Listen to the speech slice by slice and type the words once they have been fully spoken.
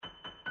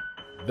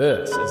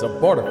This is a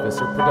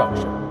Bartificer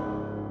production.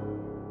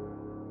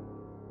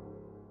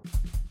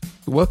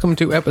 Welcome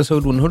to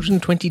episode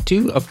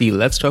 122 of the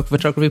Let's Talk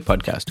Photography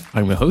podcast.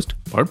 I'm your host,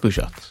 Bart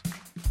Buchatz.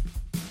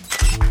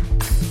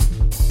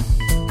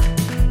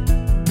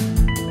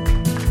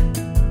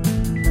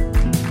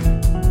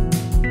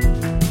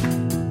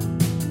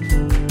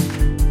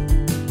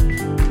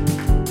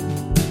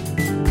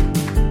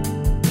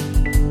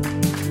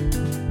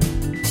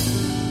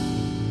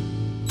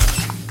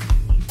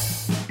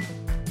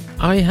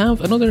 I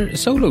have another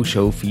solo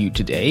show for you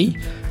today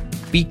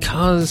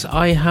because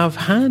I have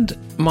had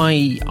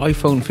my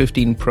iPhone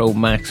 15 Pro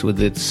Max with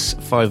its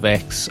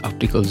 5x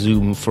optical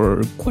zoom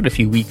for quite a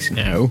few weeks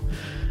now,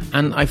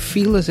 and I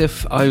feel as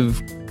if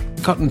I've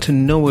gotten to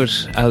know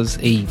it as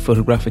a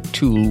photographic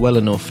tool well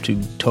enough to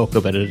talk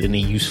about it in a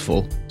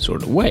useful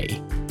sort of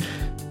way.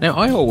 Now,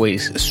 I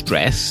always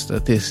stress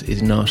that this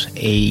is not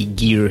a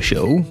gear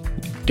show.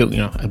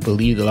 I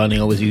believe the line I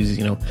always use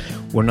is,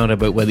 we're not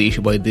about whether you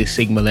should buy this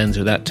Sigma lens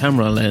or that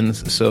Tamron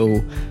lens.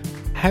 So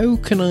how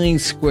can I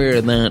square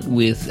that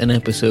with an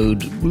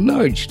episode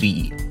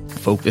largely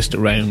focused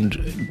around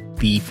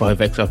the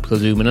 5x optical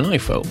zoom in an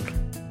iPhone?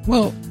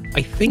 Well,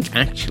 I think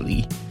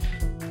actually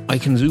I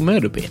can zoom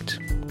out a bit,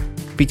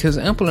 because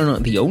Apple are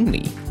not the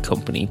only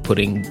company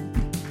putting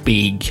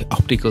big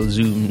optical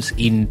zooms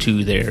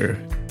into their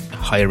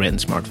higher end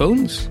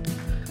smartphones.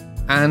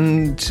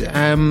 And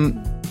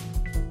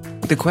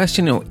the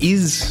question,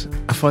 is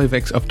a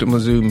 5x optical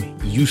zoom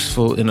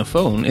useful in a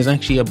phone, is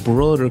actually a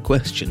broader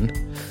question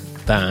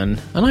than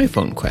an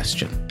iPhone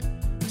question.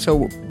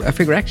 So I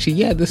figure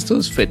actually, this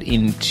does fit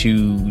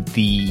into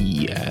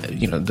the,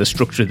 the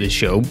structure of this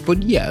show.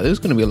 But there's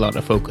going to be a lot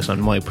of focus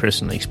on my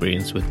personal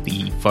experience with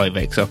the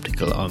 5x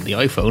optical on the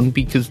iPhone,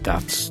 because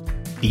that's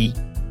the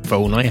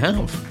phone I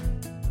have.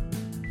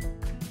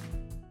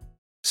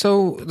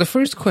 So the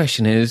first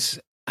question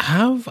is,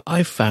 have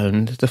I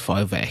found the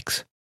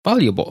 5x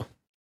valuable?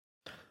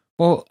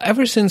 Well,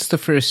 ever since the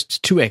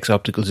first 2x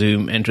optical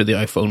zoom entered the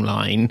iPhone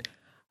line,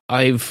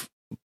 I've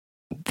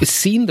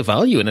seen the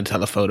value in a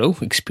telephoto,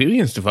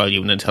 experienced the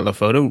value in a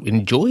telephoto,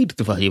 enjoyed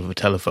the value of a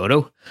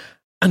telephoto,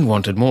 and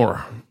wanted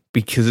more.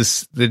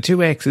 Because the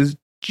 2x is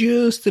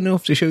just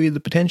enough to show you the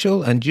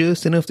potential and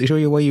just enough to show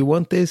you why you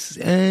want this,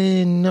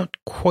 and not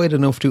quite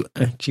enough to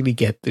actually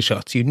get the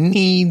shots you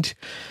need,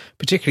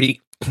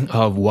 particularly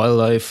of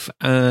wildlife,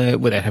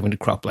 without having to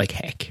crop like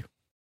heck.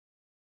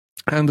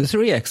 And the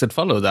 3x that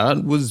followed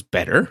that was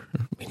better.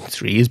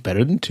 3 is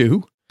better than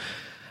 2.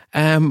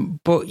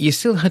 But you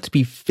still had to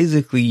be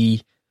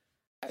physically,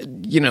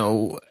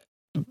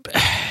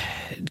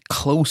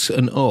 close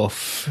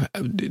enough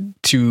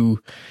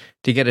to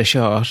get a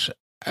shot,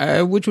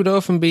 which would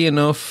often be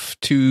enough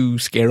to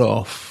scare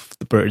off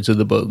the birds or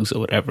the bugs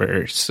or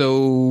whatever.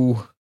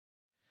 So,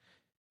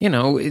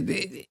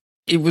 it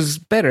was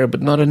better,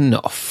 but not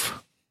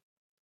enough.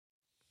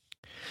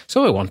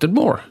 So I wanted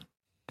more.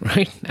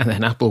 Right? And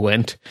then Apple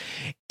went,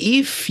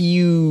 if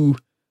you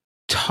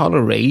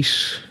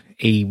tolerate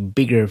a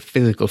bigger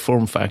physical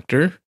form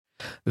factor,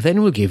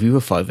 then we'll give you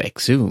a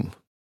 5x zoom.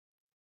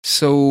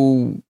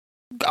 So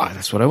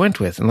that's what I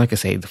went with. And like I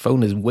say, the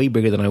phone is way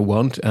bigger than I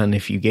want. And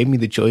if you gave me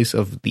the choice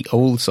of the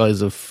old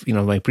size of,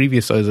 my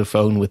previous size of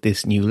phone with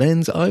this new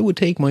lens, I would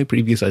take my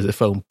previous size of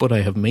phone. But I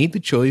have made the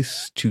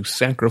choice to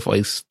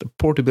sacrifice the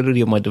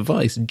portability of my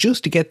device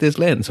just to get this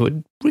lens. So it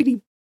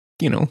really,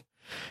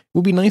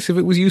 would be nice if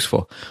it was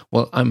useful.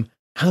 Well, I'm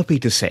happy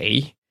to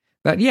say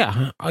that,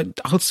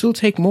 I'll still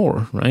take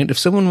more, right? If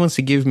someone wants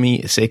to give me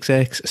a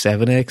 6x,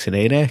 7x, and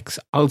 8x,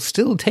 I'll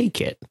still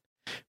take it,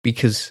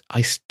 because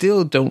I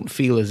still don't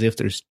feel as if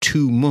there's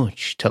too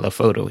much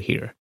telephoto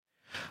here.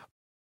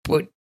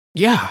 But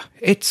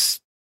it's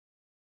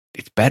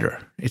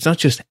better. It's not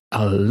just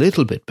a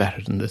little bit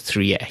better than the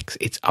 3x.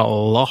 It's a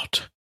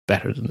lot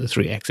better than the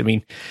 3x. I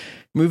mean,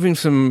 moving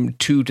from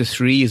 2 to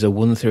 3 is a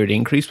 1/3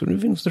 increase, but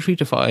moving from 3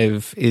 to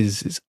 5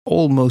 is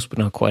almost, but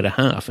not quite, a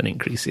half an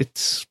increase.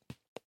 It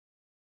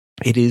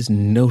is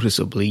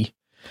noticeably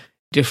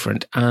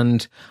different,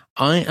 and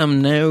I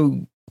am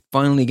now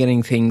finally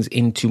getting things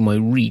into my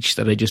reach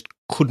that I just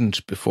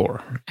couldn't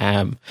before.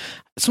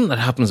 Something that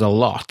happens a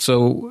lot.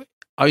 So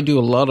I do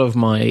a lot of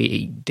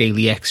my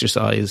daily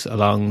exercise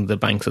along the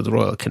banks of the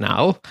Royal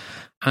Canal,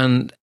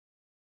 and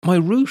my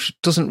route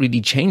doesn't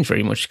really change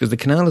very much, because the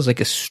canal is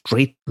like a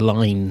straight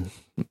line,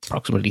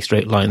 approximately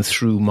straight line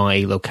through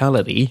my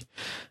locality.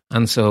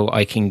 And so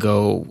I can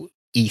go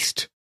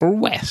east or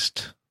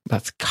west.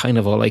 That's kind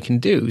of all I can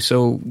do.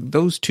 So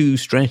those two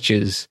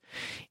stretches,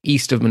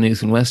 east of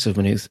Maynooth and west of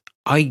Maynooth,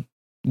 I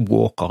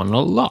walk on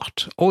a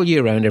lot, all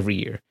year round, every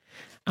year.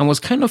 And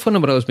what's kind of fun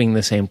about us being in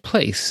the same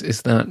place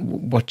is that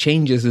what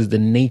changes is the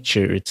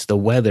nature, it's the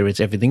weather, it's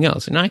everything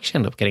else. And I actually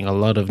end up getting a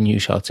lot of new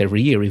shots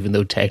every year, even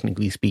though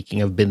technically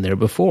speaking, I've been there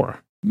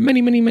before.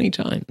 Many, many, many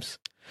times.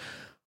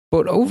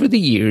 But over the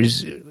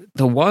years,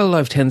 the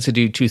wildlife tends to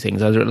do two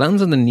things. Either it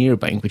lands on the near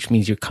bank, which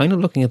means you're kind of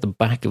looking at the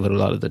back of it a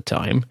lot of the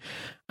time,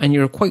 and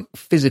you're quite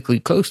physically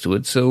close to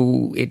it,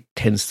 so it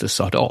tends to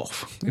sod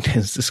off. It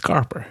tends to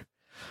scarper.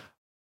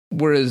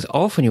 Whereas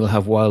often you will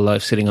have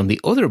wildlife sitting on the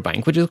other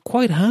bank, which is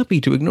quite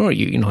happy to ignore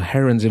you. You know,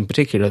 herons in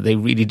particular, they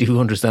really do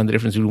understand the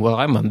difference between, well,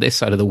 I'm on this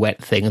side of the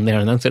wet thing and they're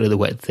on that side of the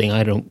wet thing.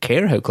 I don't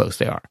care how close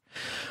they are.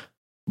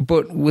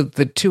 But with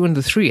the 2 and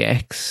the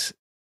 3x,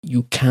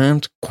 you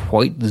can't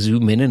quite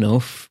zoom in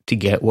enough to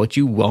get what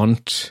you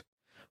want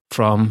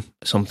from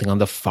something on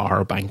the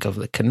far bank of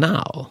the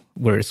canal,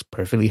 where it's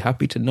perfectly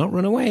happy to not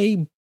run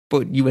away,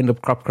 but you end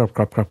up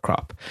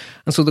crop.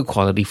 And so the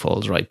quality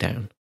falls right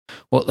down.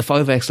 Well, the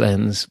 5x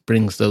lens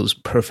brings those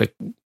perfect,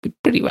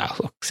 pretty well.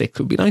 Look, 6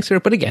 would be nicer,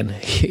 but again,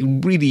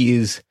 it really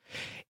is,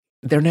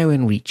 they're now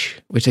in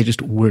reach, which they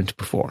just weren't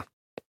before.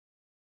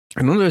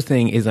 Another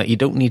thing is that you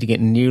don't need to get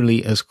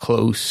nearly as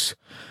close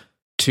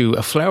to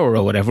a flower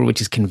or whatever,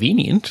 which is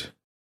convenient,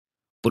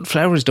 but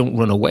flowers don't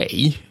run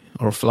away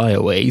or fly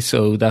away,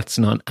 so that's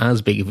not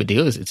as big of a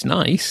deal. As it's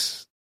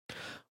nice.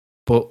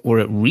 But where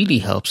it really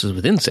helps is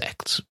with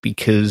insects,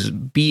 because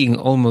being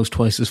almost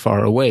twice as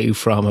far away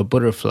from a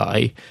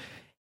butterfly,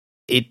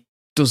 it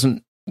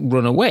doesn't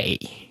run away.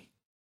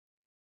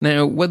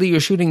 Now, whether you're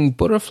shooting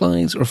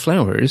butterflies or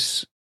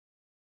flowers,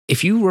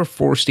 if you were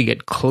forced to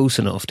get close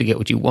enough to get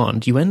what you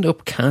want, you end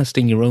up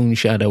casting your own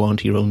shadow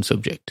onto your own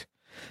subject,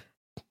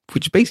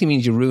 which basically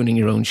means you're ruining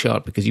your own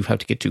shot because you have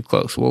to get too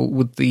close. Well,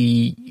 with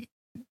the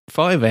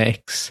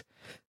 5X,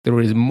 there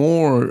is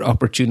more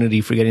opportunity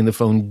for getting the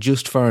phone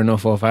just far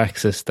enough off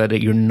axis that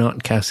you're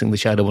not casting the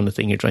shadow on the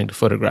thing you're trying to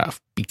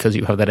photograph because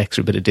you have that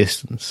extra bit of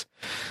distance.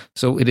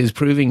 So it is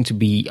proving to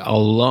be a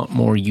lot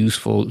more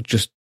useful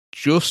just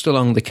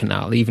along the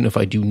canal, even if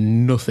I do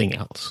nothing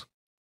else.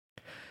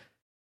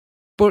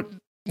 But,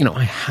 you know,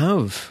 I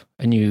have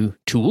a new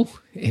tool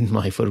in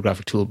my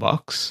photographic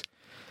toolbox.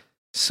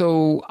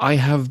 So I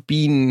have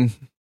been,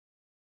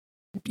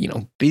 you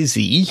know,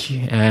 busy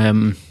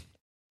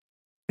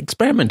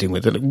experimenting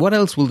with it. What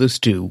else will this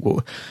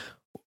do?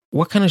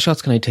 What kind of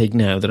shots can I take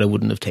now that I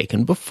wouldn't have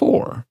taken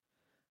before?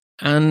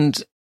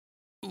 And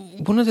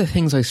one of the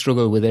things I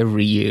struggle with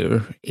every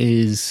year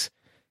is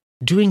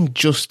doing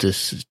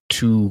justice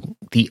to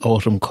the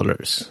autumn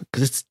colors,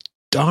 because it's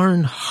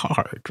darn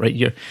hard, right?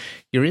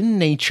 You're in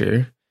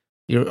nature,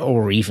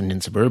 or even in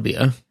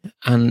suburbia,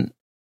 and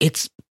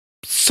it's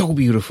so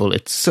beautiful,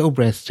 it's so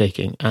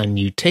breathtaking, and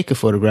you take a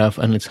photograph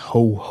and it's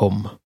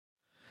ho-hum.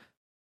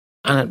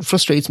 And it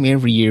frustrates me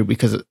every year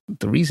because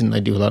the reason I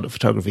do a lot of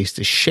photography is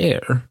to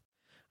share.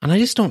 And I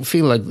just don't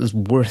feel like it's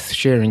worth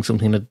sharing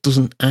something that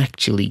doesn't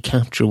actually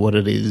capture what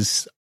it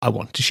is I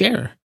want to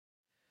share.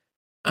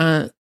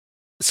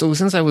 So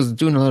since I was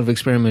doing a lot of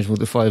experimentation with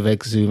the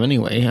 5X zoom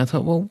anyway, I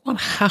thought, well, what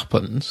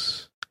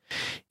happens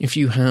if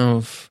you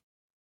have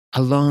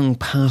a long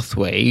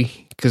pathway?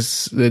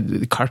 Because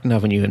the Carton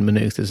Avenue in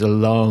Maynooth is a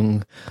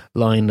long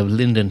line of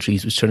linden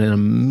trees which turn an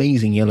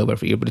amazing yellow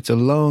every year, but it's a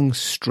long,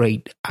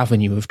 straight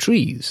avenue of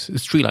trees.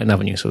 It's tree line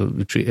avenue, so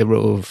a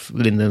row of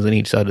lindens on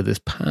each side of this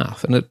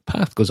path. And the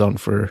path goes on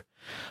for,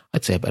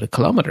 I'd say, about 1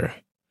 kilometre.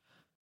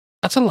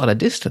 That's a lot of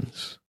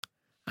distance.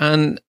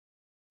 And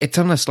it's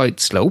on a slight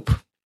slope.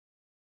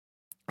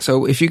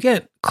 So if you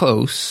get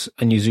close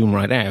and you zoom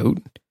right out,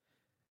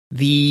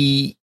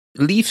 the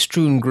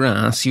leaf-strewn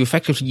grass, you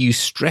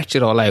stretch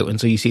it all out, and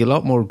so you see a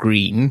lot more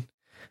green,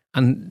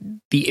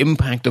 and the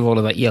impact of all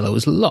of that yellow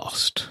is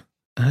lost.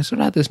 And I sort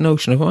of had this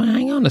notion of, well,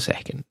 hang on a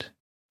second.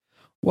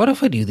 What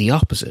if I do the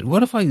opposite?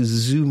 What if I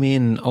zoom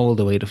in all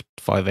the way to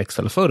 5x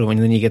telephoto,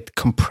 and then you get the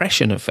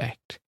compression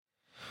effect?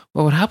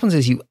 Well, what happens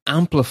is you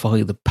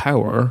amplify the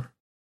power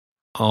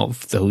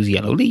of those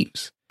yellow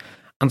leaves.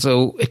 And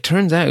so it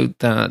turns out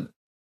that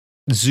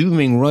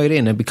zooming right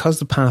in, and because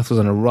the path was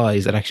on a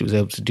rise, it actually was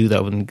able to do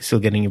that when still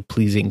getting a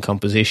pleasing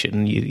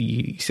composition.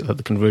 You still have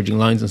the converging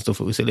lines and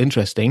stuff. It was still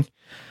interesting,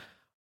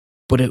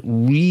 but it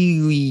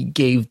really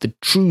gave the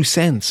true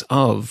sense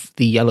of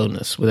the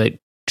yellowness without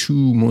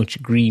too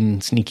much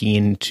green sneaking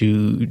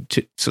into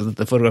so that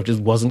the photograph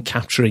just wasn't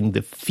capturing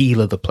the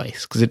feel of the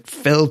place, because it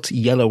felt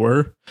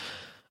yellower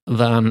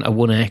than a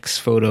 1x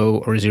photo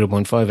or a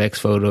 0.5x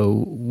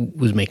photo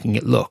was making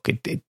it look.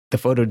 The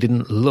photo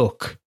didn't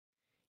look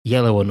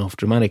yellow enough,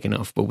 dramatic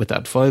enough, but with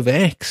that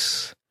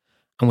 5x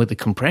and with the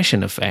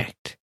compression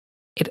effect,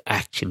 it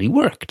actually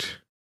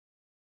worked.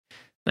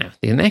 Now,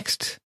 the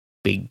next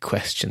big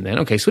question then,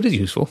 okay, so it is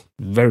useful,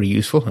 very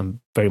useful, I'm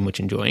very much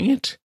enjoying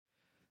it.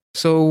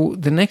 So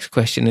the next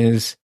question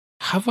is,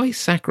 have I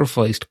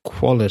sacrificed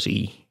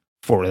quality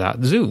for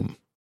that zoom?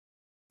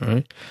 All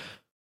right.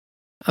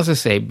 As I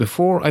say,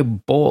 before I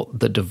bought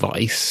the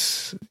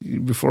device,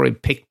 before I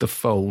picked the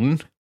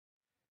phone,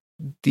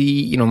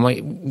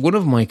 one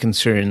of my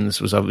concerns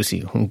was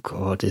obviously, oh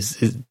God,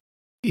 is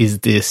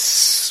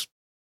this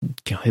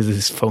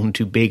phone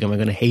too big? Am I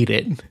going to hate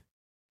it?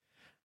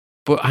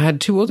 But I had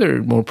 2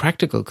 other more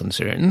practical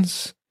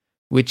concerns,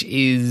 which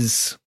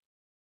is,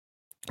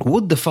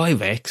 would the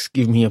 5x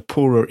give me a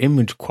poorer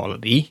image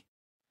quality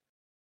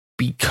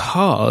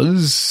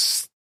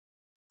because,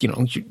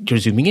 you're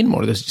zooming in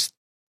more? There's just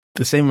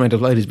the same amount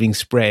of light is being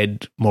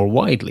spread more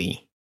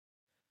widely.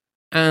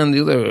 And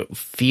the other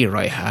fear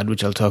I had,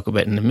 which I'll talk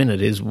about in a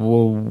minute, is,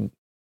 well,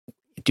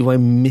 do I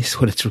miss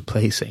what it's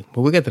replacing?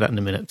 Well, we'll get to that in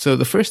a minute. So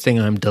the first thing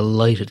I'm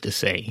delighted to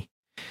say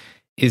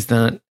is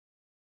that,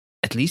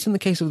 at least in the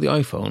case of the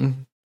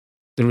iPhone,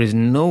 there is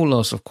no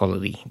loss of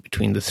quality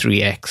between the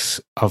 3X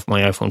of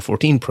my iPhone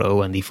 14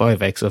 Pro and the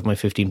 5X of my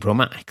 15 Pro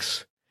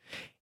Max.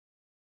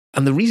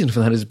 And the reason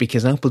for that is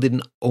because Apple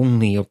didn't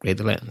only upgrade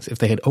the lens. If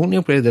they had only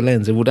upgraded the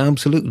lens, it would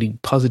absolutely,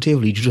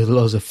 positively, due to the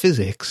laws of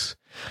physics,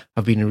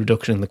 have been a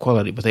reduction in the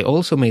quality. But they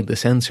also made the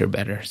sensor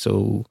better.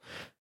 So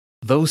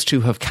those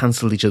two have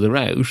cancelled each other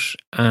out.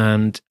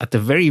 And at the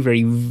very,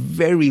 very,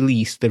 very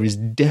least, there is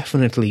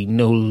definitely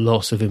no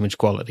loss of image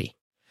quality.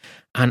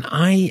 And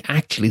I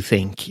actually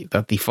think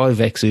that the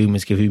 5X zoom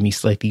is giving me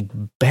slightly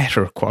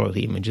better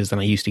quality images than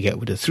I used to get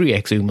with the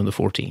 3X zoom on the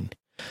 14.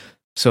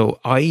 So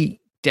I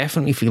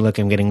definitely feel like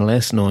I'm getting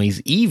less noise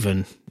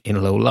even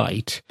in low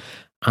light.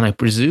 And I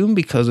presume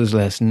because there's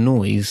less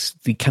noise,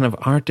 the kind of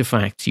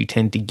artifacts you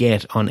tend to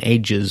get on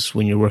edges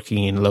when you're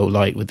working in low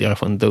light with the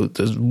iPhone,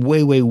 there's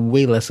way, way,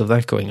 way less of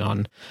that going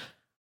on.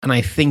 And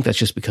I think that's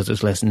just because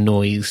there's less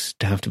noise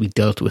to have to be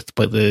dealt with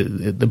by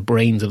the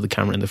brains of the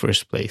camera in the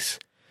first place.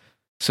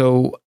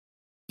 So,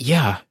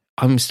 yeah,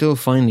 I'm still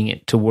finding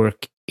it to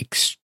work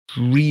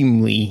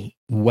extremely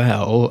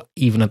well,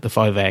 even at the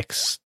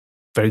 5X.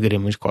 Very good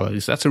image quality,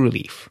 so that's a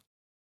relief.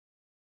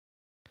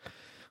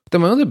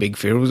 Then my other big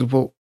fear was,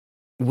 well,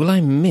 will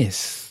I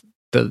miss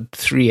the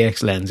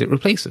 3X lens it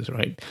replaces,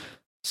 right?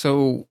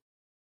 So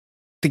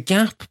the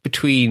gap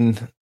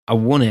between a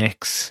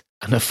 1X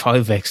and a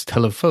 5X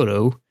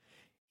telephoto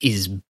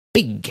is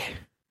big,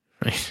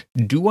 right?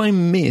 Do I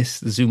miss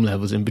the zoom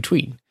levels in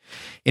between?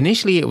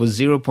 Initially, it was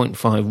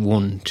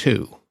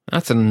 0.512.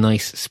 That's a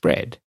nice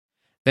spread.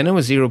 Then it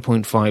was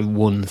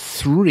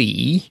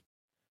 0.513. I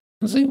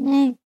was like,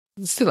 well,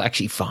 it's still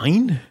actually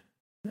fine.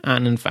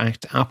 And in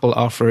fact, Apple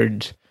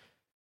offered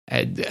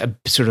a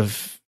sort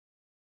of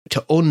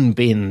to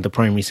unbin the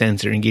primary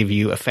sensor and give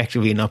you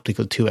effectively an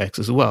optical 2X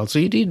as well. So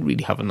you did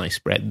really have a nice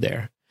spread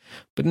there.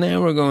 But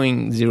now we're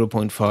going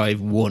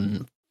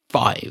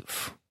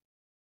 0.515.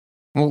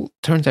 Well,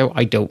 turns out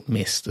I don't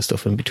miss the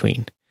stuff in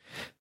between,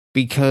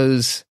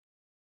 because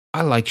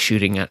I like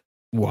shooting at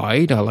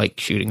wide, I like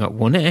shooting at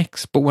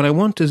 1X, but when I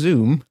want to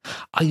zoom,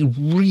 I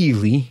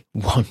really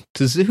want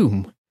to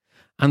zoom.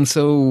 And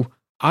so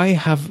I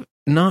have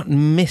not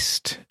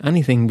missed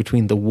anything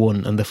between the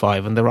 1 and the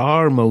 5, and there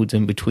are modes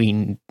in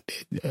between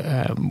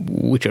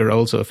which are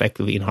also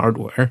effectively in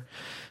hardware.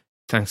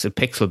 Thanks to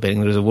pixel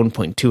binning, there's a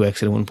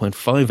 1.2x and a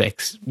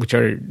 1.5x, which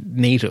are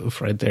native,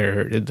 right?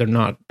 They're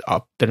not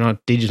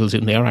digital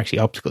zoom; they are actually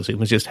optical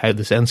zoom. It's just how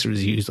the sensor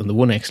is used on the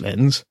 1x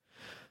lens,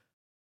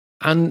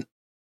 and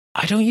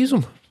I don't use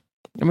them.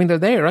 I mean, they're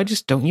there. I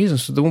just don't use them.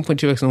 So the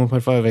 1.2x and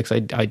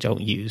 1.5x, I don't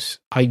use.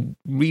 I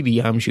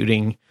really am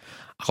shooting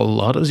a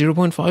lot of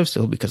 0.5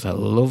 still because I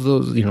love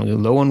those.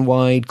 Low and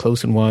wide,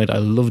 close and wide. I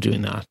love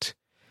doing that.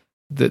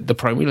 The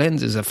primary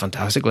lens is a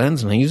fantastic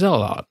lens, and I use it a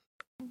lot.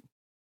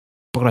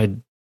 But I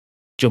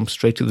jump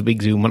straight to the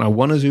big zoom. When I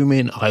want to zoom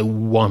in, I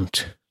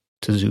want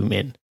to zoom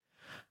in.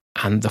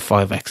 And the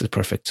 5X is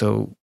perfect.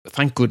 So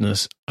thank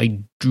goodness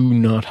I do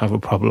not have a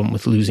problem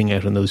with losing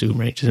out on those zoom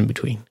ranges in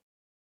between.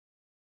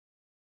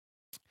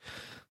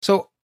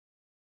 So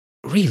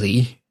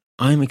really,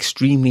 I'm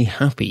extremely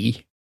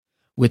happy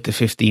with the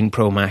 15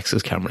 Pro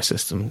Max's camera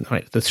system.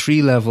 Right, the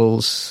 3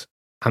 levels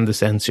and the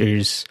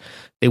sensors,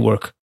 they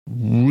work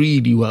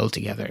really well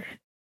together.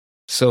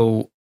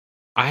 So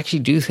I actually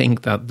do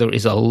think that there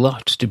is a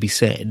lot to be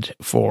said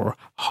for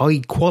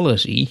high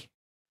quality,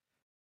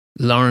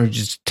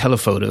 large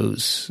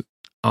telephotos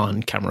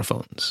on camera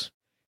phones.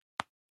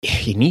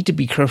 You need to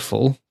be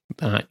careful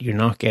that you're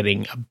not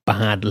getting a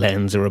bad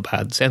lens or a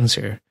bad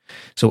sensor.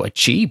 So a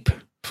cheap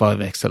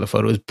 5X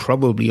telephoto is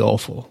probably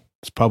awful.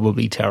 It's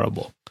probably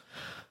terrible.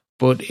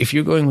 But if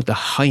you're going with a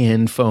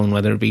high-end phone,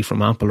 whether it be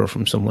from Apple or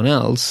from someone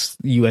else,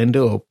 you end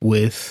up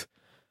with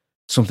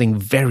something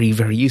very,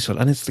 very useful.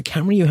 And it's the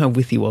camera you have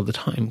with you all the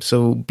time.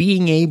 So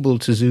being able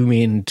to zoom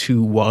in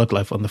to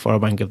wildlife on the far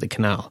bank of the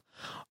canal,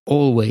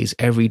 always,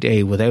 every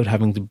day, without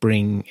having to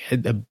bring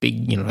a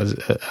big,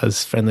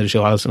 as friend of the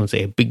show Alison would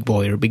say, a big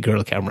boy or a big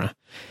girl camera.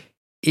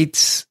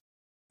 It's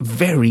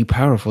very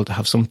powerful to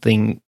have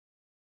something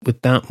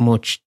with that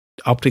much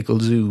optical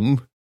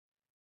zoom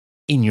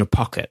in your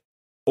pocket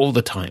all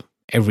the time,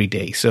 every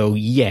day. So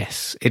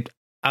yes, it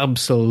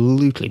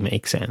absolutely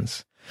makes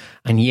sense.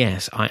 And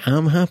yes, I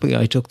am happy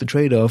I took the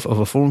trade-off of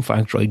a form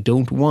factor I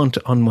don't want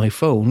on my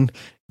phone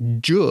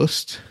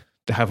just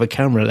to have a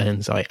camera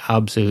lens I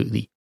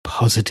absolutely,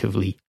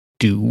 positively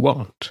do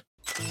want.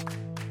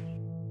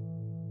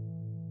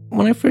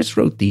 When I first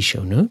wrote these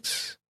show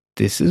notes,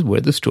 this is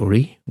where the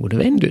story would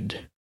have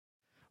ended.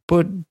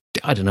 But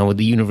I don't know,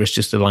 the universe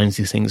just aligns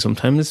these things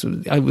sometimes.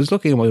 I was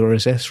looking at my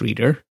RSS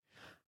reader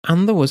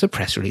and there was a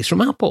press release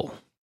from Apple.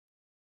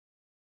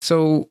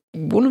 So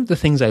one of the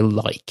things I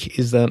like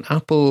is that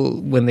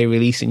Apple, when they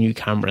release a new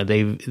camera,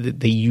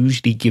 they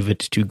usually give it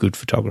to good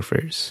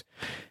photographers.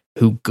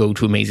 who go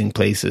to amazing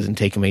places and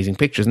take amazing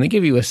pictures, and they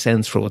give you a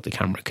sense for what the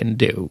camera can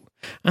do.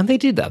 And they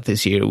did that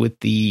this year with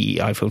the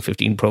iPhone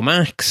 15 Pro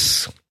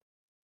Max.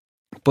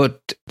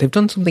 But they've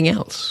done something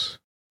else.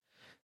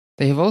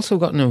 They have also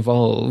gotten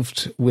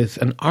involved with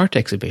an art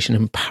exhibition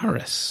in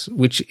Paris,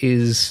 which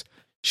is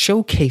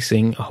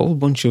showcasing a whole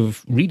bunch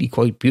of really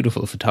quite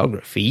beautiful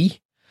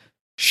photography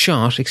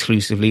shot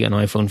exclusively on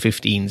iPhone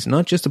 15s,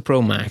 not just the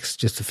Pro Max,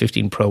 just the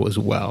 15 Pro as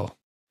well.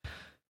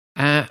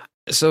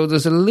 So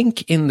there's a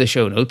link in the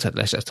show notes at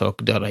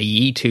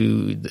letstalk.ie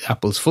to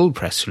Apple's full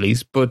press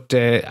release, but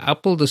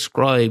Apple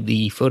described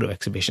the photo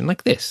exhibition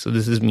like this. So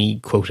this is me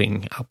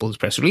quoting Apple's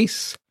press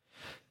release.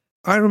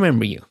 I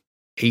remember you.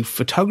 A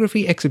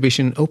photography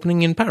exhibition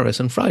opening in Paris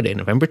on Friday,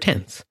 November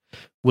 10th,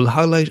 will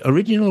highlight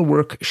original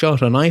work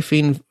shot on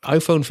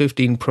iPhone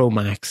 15 Pro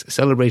Max,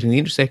 celebrating the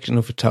intersection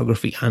of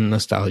photography and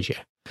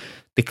nostalgia.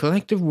 The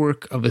collective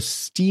work of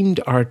esteemed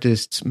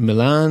artists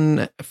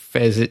Milan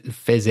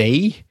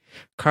Fezay,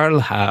 Karl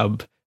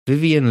Hab,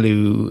 Vivian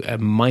Liu,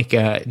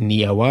 Micah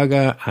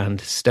Niawaga, and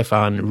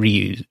Stefan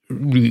Ruiz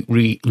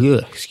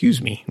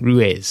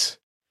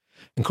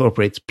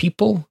incorporates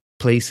people,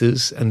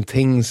 places, and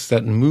things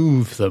that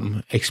move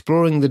them,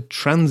 exploring the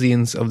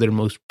transience of their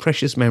most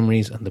precious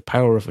memories and the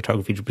power of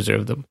photography to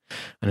preserve them.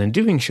 And in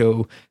doing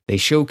so, they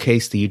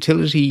showcase the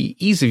utility,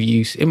 ease of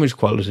use, image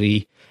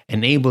quality,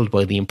 enabled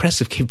by the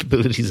impressive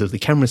capabilities of the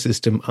camera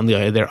system on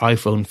their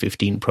iPhone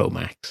 15 Pro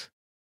Max.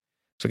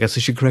 So I guess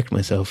I should correct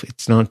myself.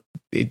 It's not.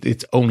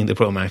 It's only the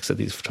Pro Max that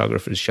these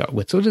photographers shot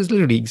with. So it is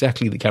literally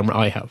exactly the camera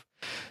I have,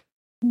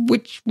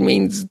 which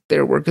means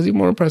their work is even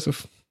more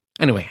impressive.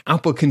 Anyway,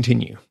 Apple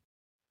continue.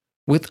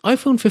 With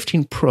iPhone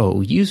 15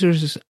 Pro,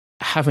 users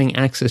having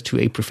access to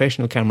a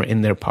professional camera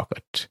in their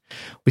pocket,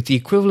 with the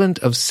equivalent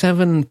of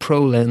 7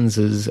 Pro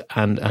lenses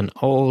and an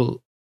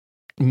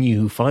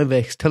all-new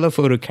 5x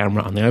telephoto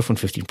camera on the iPhone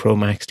 15 Pro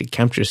Max to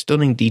capture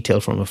stunning detail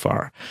from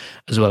afar,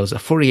 as well as a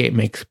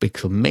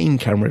 48-megapixel main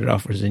camera that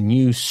offers a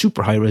new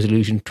super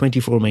high-resolution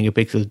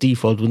 24-megapixel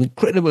default with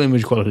incredible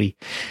image quality.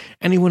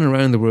 Anyone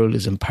around the world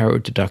is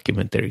empowered to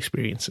document their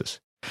experiences.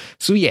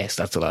 So yes,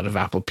 that's a lot of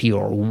Apple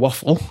PR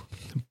waffle,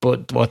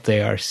 but what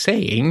they are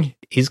saying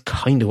is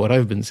kind of what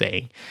I've been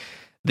saying.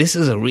 This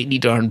is a really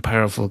darn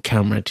powerful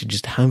camera to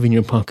just have in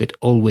your pocket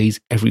always,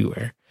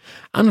 everywhere.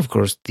 And of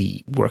course,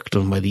 the work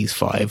done by these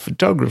 5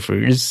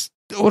 photographers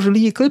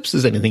utterly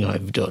eclipses anything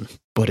I've done.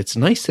 But it's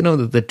nice to know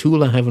that the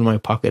tool I have in my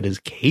pocket is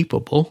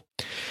capable.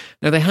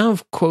 Now, they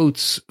have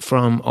quotes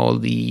from all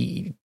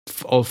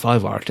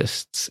 5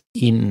 artists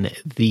in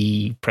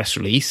the press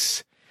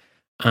release,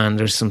 and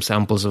there's some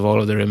samples of all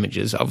of their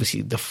images.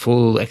 Obviously, the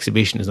full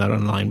exhibition is not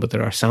online, but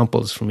there are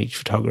samples from each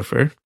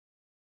photographer,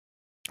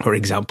 or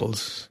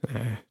examples,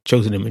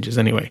 chosen images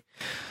anyway.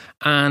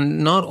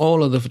 And not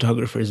all of the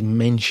photographers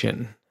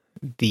mention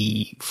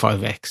the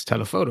 5X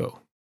telephoto,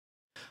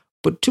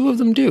 but 2 of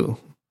them do.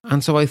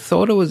 And so I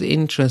thought it was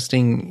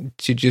interesting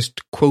to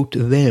just quote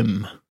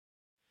them.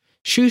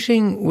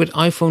 Shooting with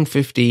iPhone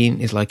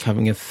 15 is like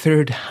having a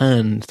third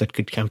hand that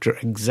could capture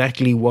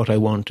exactly what I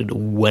wanted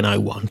when I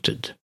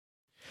wanted.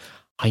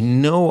 I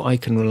know I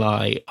can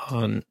rely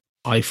on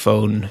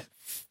iPhone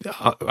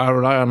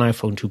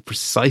to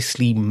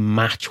precisely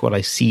match what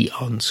I see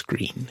on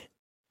screen.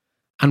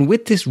 And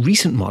with this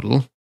recent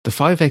model, the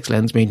 5X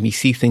lens made me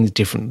see things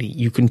differently.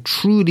 You can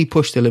truly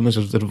push the limits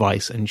of the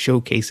device and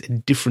showcase a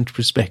different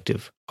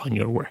perspective on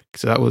your work.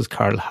 So that was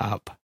Karl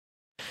Hab.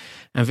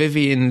 And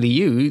Vivian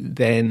Liu,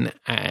 then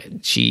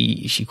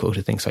she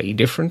quoted things slightly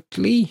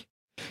differently.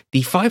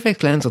 The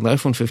 5X lens on the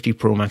iPhone 15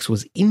 Pro Max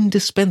was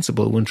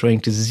indispensable when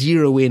trying to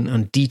zero in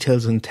on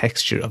details and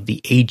texture of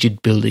the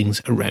aged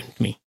buildings around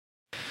me.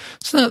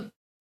 So that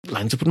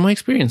lines up with my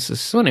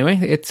experiences. So anyway,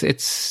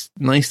 it's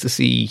nice to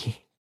see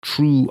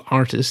true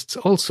artists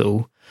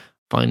also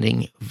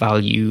finding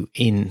value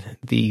in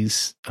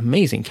these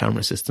amazing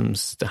camera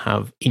systems to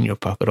have in your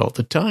pocket all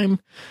the time.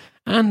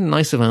 And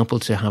nice of Apple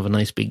to have a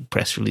nice big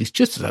press release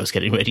just as I was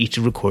getting ready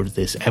to record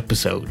this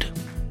episode.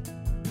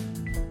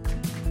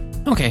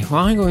 Okay,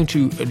 well, I'm going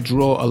to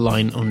draw a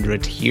line under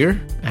it here.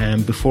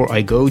 Before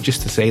I go,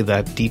 just to say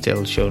that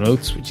detailed show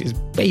notes, which is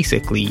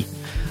basically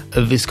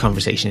this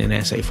conversation in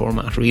essay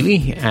format,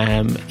 really,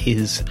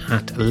 is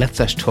at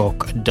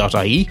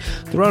letstalk.ie.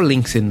 There are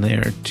links in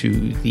there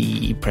to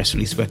the press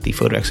release about the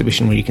photo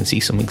exhibition where you can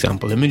see some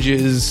example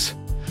images.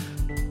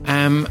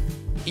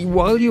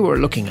 While you are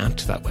looking at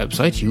that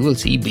website, you will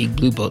see big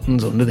blue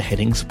buttons under the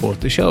heading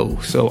Support the Show.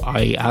 So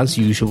I, as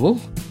usual,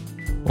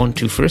 want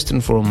to first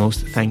and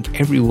foremost thank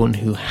everyone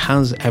who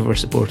has ever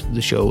supported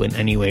the show in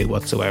any way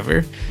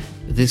whatsoever.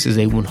 This is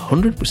a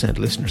 100%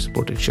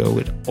 listener-supported show.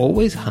 It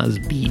always has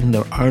been.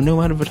 There are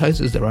no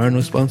advertisers, there are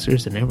no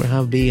sponsors, there never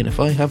have been, and if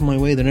I have my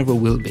way, there never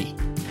will be.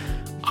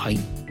 I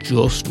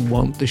just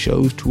want the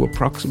shows to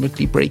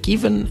approximately break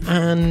even,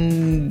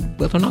 and,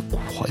 well, they're not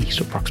quite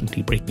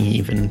approximately breaking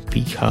even,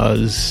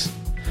 because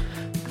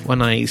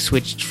when I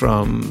switched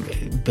from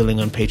billing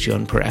on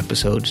Patreon per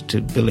episode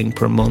to billing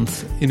per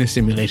month in a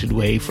simulated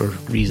way for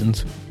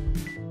reasons,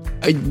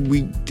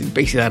 we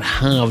basically had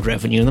halved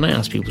revenue, and then I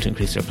asked people to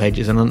increase their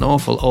pledges, and an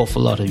awful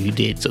lot of you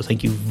did. So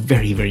thank you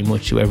very, very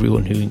much to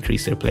everyone who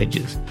increased their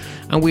pledges.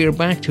 And we are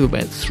back to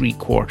about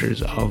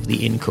 3/4 of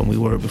the income we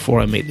were before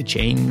I made the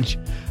change,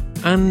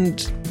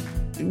 and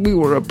we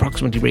were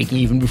approximately breaking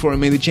even before I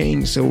made the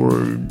change. So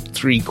we're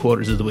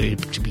 3/4 of the way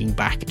to being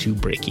back to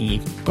breaking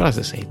even. But as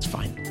I say, it's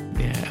fine.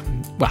 Yeah.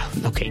 Well,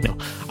 okay, no.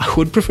 I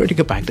would prefer to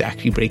get back to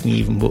actually breaking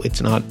even, but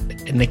it's not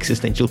an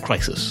existential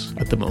crisis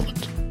at the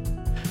moment.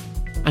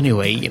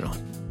 Anyway,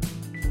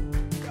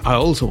 I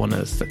also want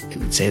to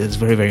say that it's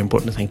very, very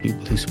important to thank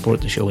people who support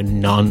the show in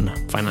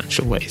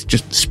non-financial ways.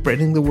 Just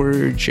spreading the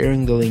word,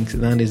 sharing the links,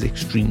 and that is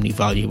extremely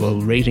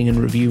valuable. Rating and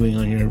reviewing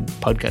on your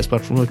podcast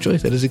platform of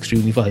choice, that is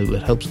extremely valuable.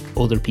 It helps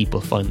other people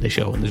find the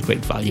show, and there's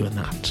great value in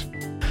that.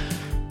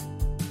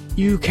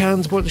 You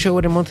can support the show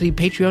with a monthly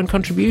Patreon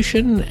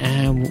contribution.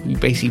 You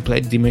basically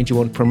pledge the amount you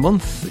want per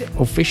month.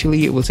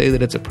 Officially, it will say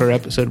that it's a per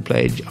episode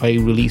pledge. I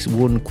release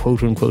one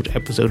quote-unquote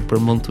episode per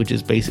month, which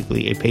is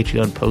basically a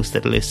Patreon post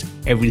that lists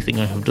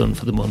everything I have done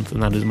for the month,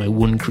 and that is my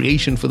one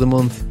creation for the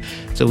month.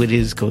 So it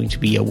is going to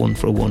be a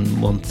 1-for-1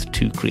 month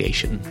to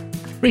creation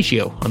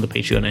ratio on the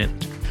Patreon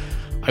end.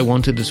 I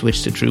wanted to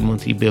switch to true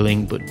monthly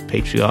billing, but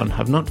Patreon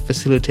have not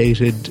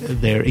facilitated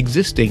their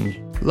existing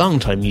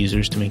long-time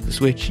users to make the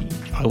switch.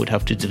 I would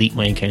have to delete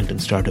my account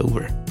and start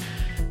over.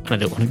 And I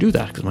don't want to do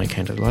that because my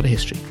account has a lot of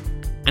history.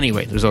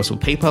 Anyway, there's also a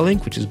PayPal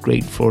link, which is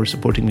great for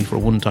supporting me for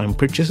one-time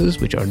purchases,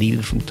 which are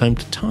needed from time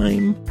to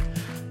time.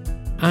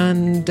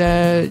 And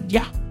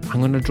I'm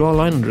going to draw a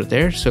line under it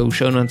there. So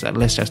show notes at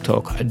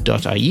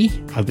letstalk.ie.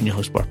 I've been your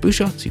host, Bart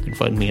Bouchot, so you can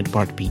find me at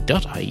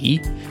bartb.ie.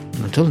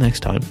 And until next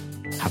time,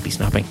 happy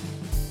snapping.